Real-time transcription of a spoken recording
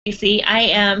Stacy. I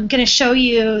am going to show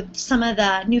you some of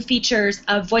the new features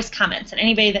of voice comments. And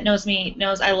anybody that knows me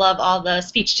knows I love all the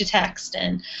speech to text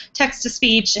and text to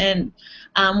speech and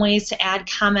ways to add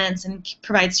comments and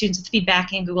provide students with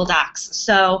feedback in Google Docs.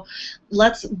 So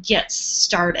let's get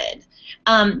started.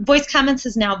 Voice comments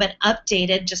has now been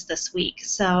updated just this week.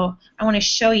 So I want to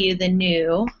show you the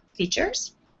new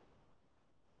features.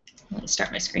 Let me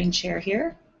start my screen share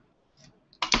here.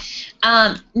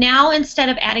 Now, instead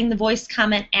of adding the voice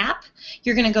comment app,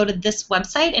 you're going to go to this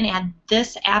website and add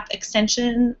this app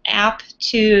extension app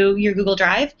to your Google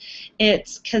Drive.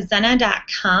 It's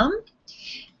Kaizena.com.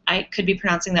 I could be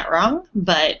pronouncing that wrong,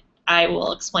 but I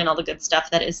will explain all the good stuff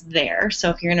that is there.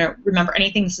 So if you're going to remember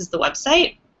anything, this is the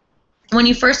website. When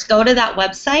you first go to that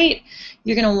website,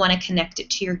 you're going to want to connect it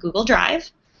to your Google Drive.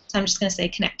 So I'm just going to say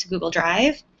connect to Google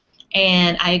Drive.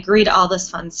 And I agree to all this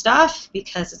fun stuff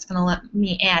because it's going to let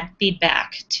me add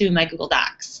feedback to my Google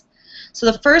Docs.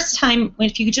 So the first time,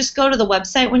 if you just go to the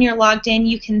website when you're logged in,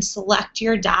 you can select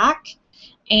your doc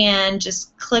and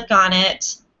just click on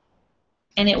it,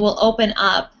 and it will open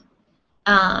up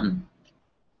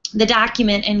the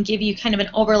document and give you kind of an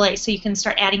overlay so you can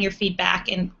start adding your feedback,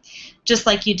 and just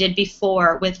like you did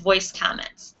before with voice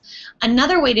comments.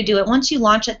 Another way to do it, once you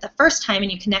launch it the first time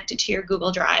and you connect it to your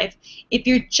Google Drive, if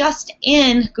you're just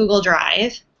in Google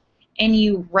Drive and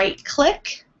you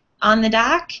right-click on the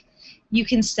doc, you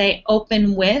can say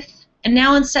Open With, and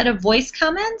now instead of voice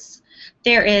comments,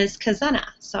 there is Kaizena.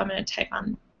 So I'm going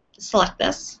to select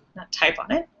this, not type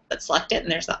on it, but select it,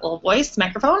 and there's that little voice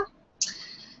microphone.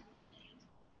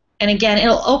 And again,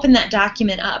 it'll open that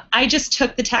document up. I just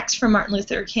took the text from Martin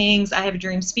Luther King's I Have a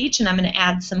Dream speech, and I'm going to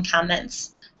add some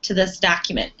comments to this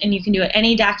document, and you can do it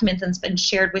any document that's been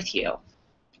shared with you.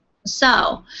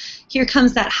 So here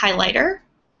comes that highlighter.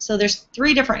 So there's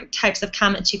 3 different types of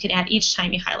comments you can add each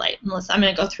time you highlight. I'm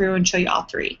going to go through and show you all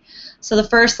 3. So the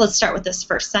first, let's start with this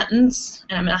first sentence,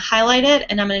 and I'm going to highlight it,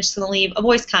 and I'm just going to leave a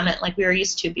voice comment like we were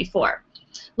used to before.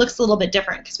 Looks a little bit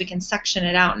different because we can section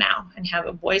it out now and have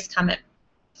a voice comment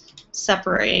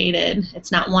separated.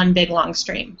 It's not one big long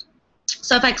stream.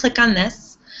 So if I click on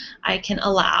this, I can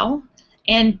allow.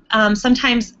 And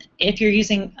sometimes if you're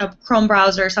using a Chrome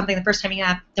browser or something the first time you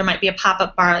have, there might be a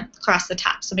pop-up bar across the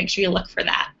top, so make sure you look for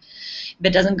that if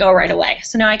it doesn't go right away.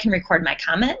 So now I can record my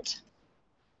comment.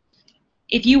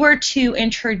 If you were to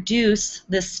introduce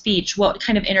this speech, what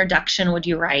kind of introduction would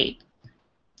you write?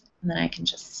 And then I can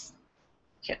just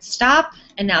hit stop,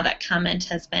 and now that comment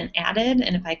has been added,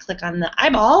 and if I click on the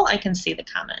eyeball, I can see the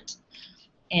comment.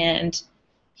 And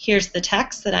here's the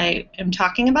text that I am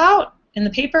talking about in the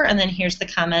paper, and then here's the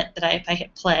comment that if I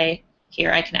hit play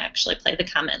here, I can actually play the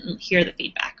comment and hear the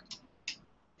feedback.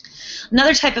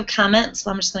 Another type of comment, so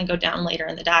I'm just going to go down later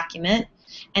in the document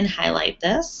and highlight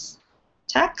this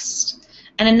text.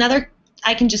 And another,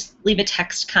 I can just leave a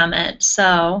text comment.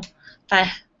 So if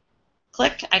I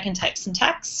click, I can type some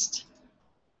text.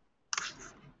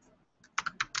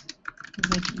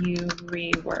 Would you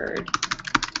reword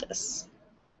this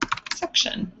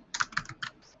section?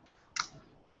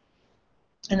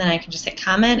 And then I can just hit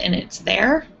comment, and it's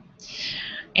there.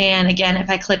 And again, if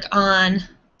I click on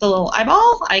the little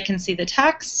eyeball, I can see the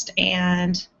text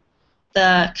and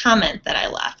the comment that I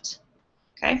left.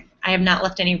 Okay? I have not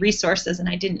left any resources, and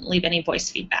I didn't leave any voice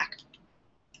feedback.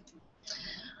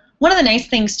 One of the nice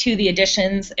things to the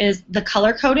additions is the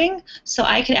color coding. So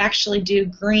I could actually do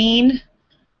green,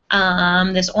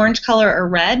 this orange color, or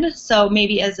red. So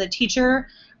maybe as a teacher,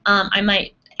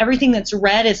 everything that's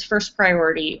red is first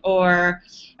priority, or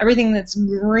everything that's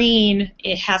green,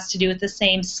 it has to do with the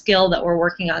same skill that we're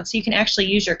working on. So you can actually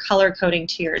use your color coding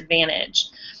to your advantage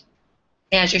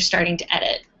as you're starting to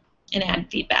edit and add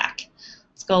feedback.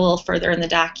 Let's go a little further in the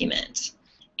document.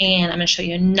 And I'm going to show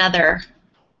you another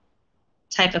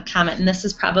type of comment. And this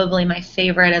is probably my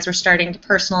favorite as we're starting to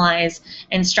personalize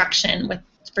instruction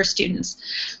for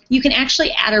students. You can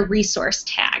actually add a resource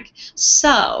tag.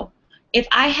 So if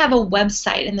I have a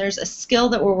website and there's a skill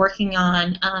that we're working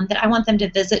on that I want them to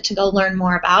visit to go learn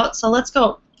more about, so let's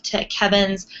go to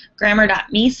Kevin's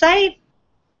grammar.me site,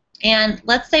 and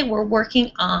let's say we're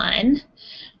working on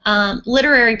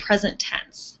literary present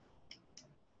tense.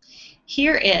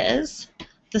 Here is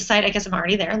the site, I guess I'm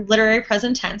already there, literary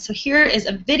present tense. So here is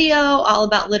a video all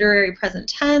about literary present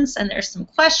tense, and there's some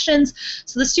questions.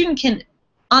 So the student can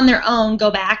on their own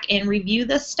go back and review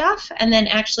this stuff and then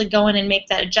actually go in and make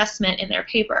that adjustment in their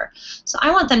paper. So I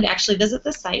want them to actually visit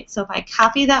the site. So if I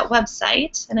copy that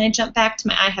website and I jump back to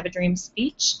my I Have a Dream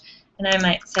speech, and I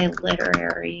might say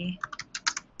literary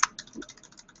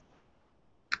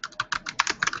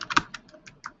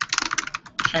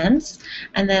tense,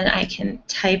 and then I can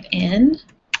type in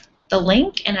the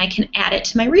link and I can add it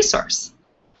to my resource.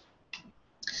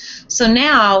 So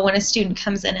now when a student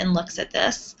comes in and looks at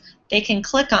this, they can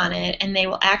click on it and they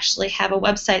will actually have a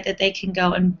website that they can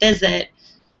go and visit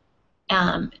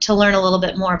to learn a little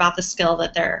bit more about the skill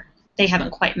that they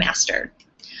haven't quite mastered.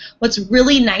 What's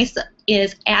really nice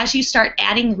is as you start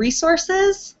adding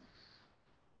resources,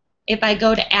 if I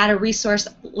go to add a resource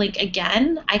link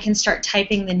again, I can start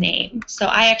typing the name. So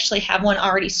I actually have one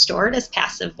already stored as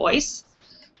passive voice.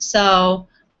 So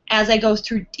as I go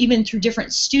through, even through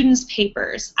different students'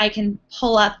 papers, I can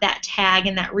pull up that tag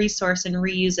and that resource and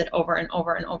reuse it over and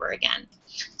over and over again.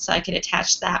 So I could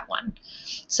attach that one.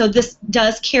 So this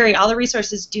does carry, all the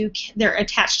resources they're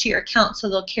attached to your account, so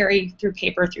they'll carry through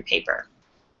paper.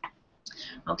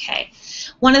 Okay.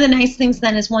 One of the nice things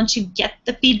then is once you get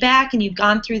the feedback and you've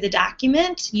gone through the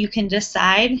document, you can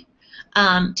decide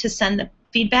to send the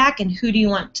feedback and who do you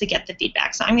want to get the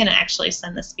feedback. So I'm going to actually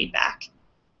send this feedback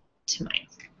to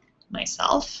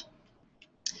myself.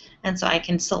 And so I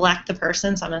can select the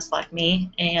person, so I'm going to select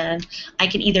me, and I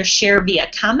can either share via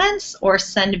comments or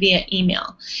send via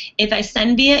email. If I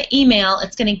send via email,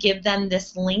 it's going to give them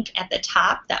this link at the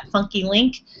top, that funky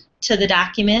link to the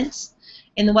documents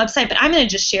in the website, but I'm going to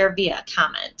just share via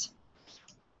comment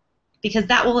because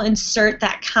that will insert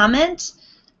that comment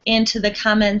into the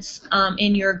comments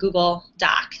in your Google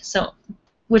Doc, so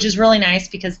which is really nice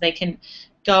because they can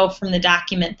go from the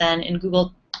document then in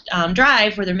Google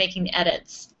Drive where they're making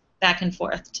edits back and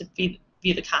forth to view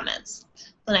the comments.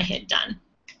 Then I hit done.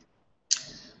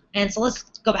 And so let's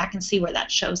go back and see where that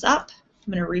shows up.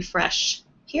 I'm going to refresh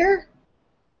here.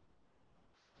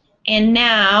 And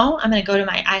now I'm going to go to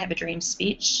my I Have a Dream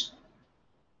speech.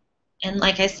 And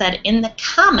like I said, in the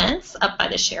comments up by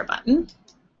the share button,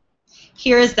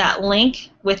 here is that link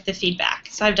with the feedback.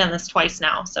 So I've done this twice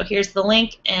now. So here's the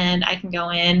link, and I can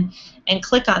go in and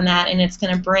click on that, and it's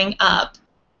going to bring up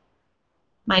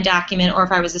my document, or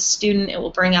if I was a student, it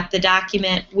will bring up the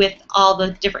document with all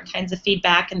the different kinds of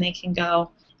feedback, and they can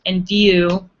go and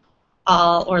view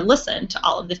all or listen to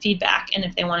all of the feedback, and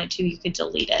if they wanted to, you could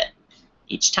delete it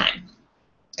each time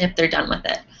if they're done with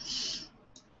it.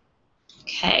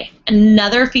 Okay,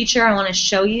 another feature I want to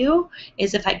show you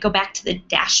is if I go back to the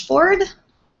dashboard,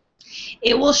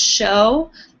 it will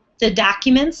show the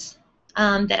documents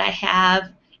that I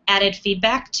have added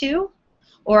feedback to,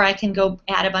 or I can go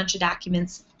add a bunch of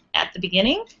documents at the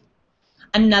beginning.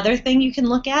 Another thing you can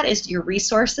look at is your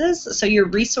resources, so your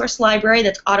resource library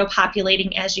that's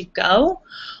auto-populating as you go,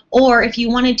 or if you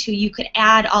wanted to, you could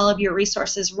add all of your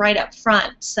resources right up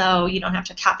front so you don't have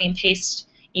to copy and paste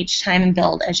each time and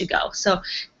build as you go. So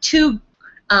two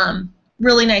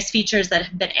really nice features that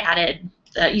have been added.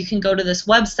 You can go to this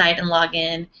website and log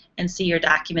in and see your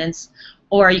documents,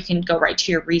 or you can go right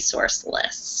to your resource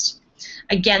list.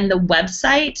 Again, the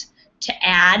website to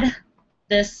add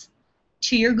this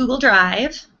to your Google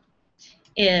Drive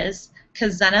is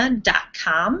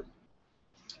kaizena.com,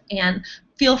 and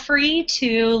feel free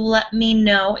to let me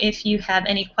know if you have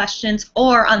any questions,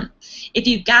 or if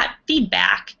you've got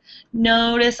feedback.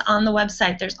 Notice on the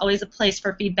website there's always a place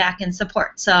for feedback and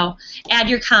support, so add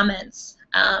your comments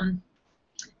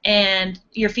and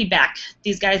your feedback.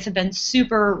 These guys have been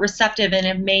super receptive and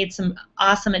have made some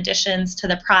awesome additions to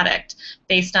the product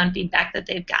based on feedback that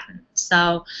they've gotten.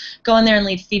 So go in there and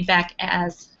leave feedback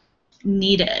as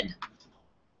needed.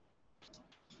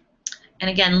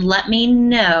 And again, let me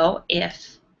know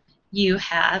if you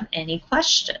have any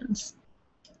questions.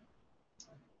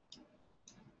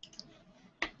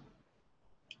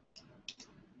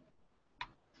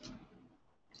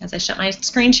 As I shut my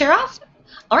screen share off.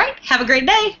 All right, have a great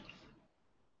day.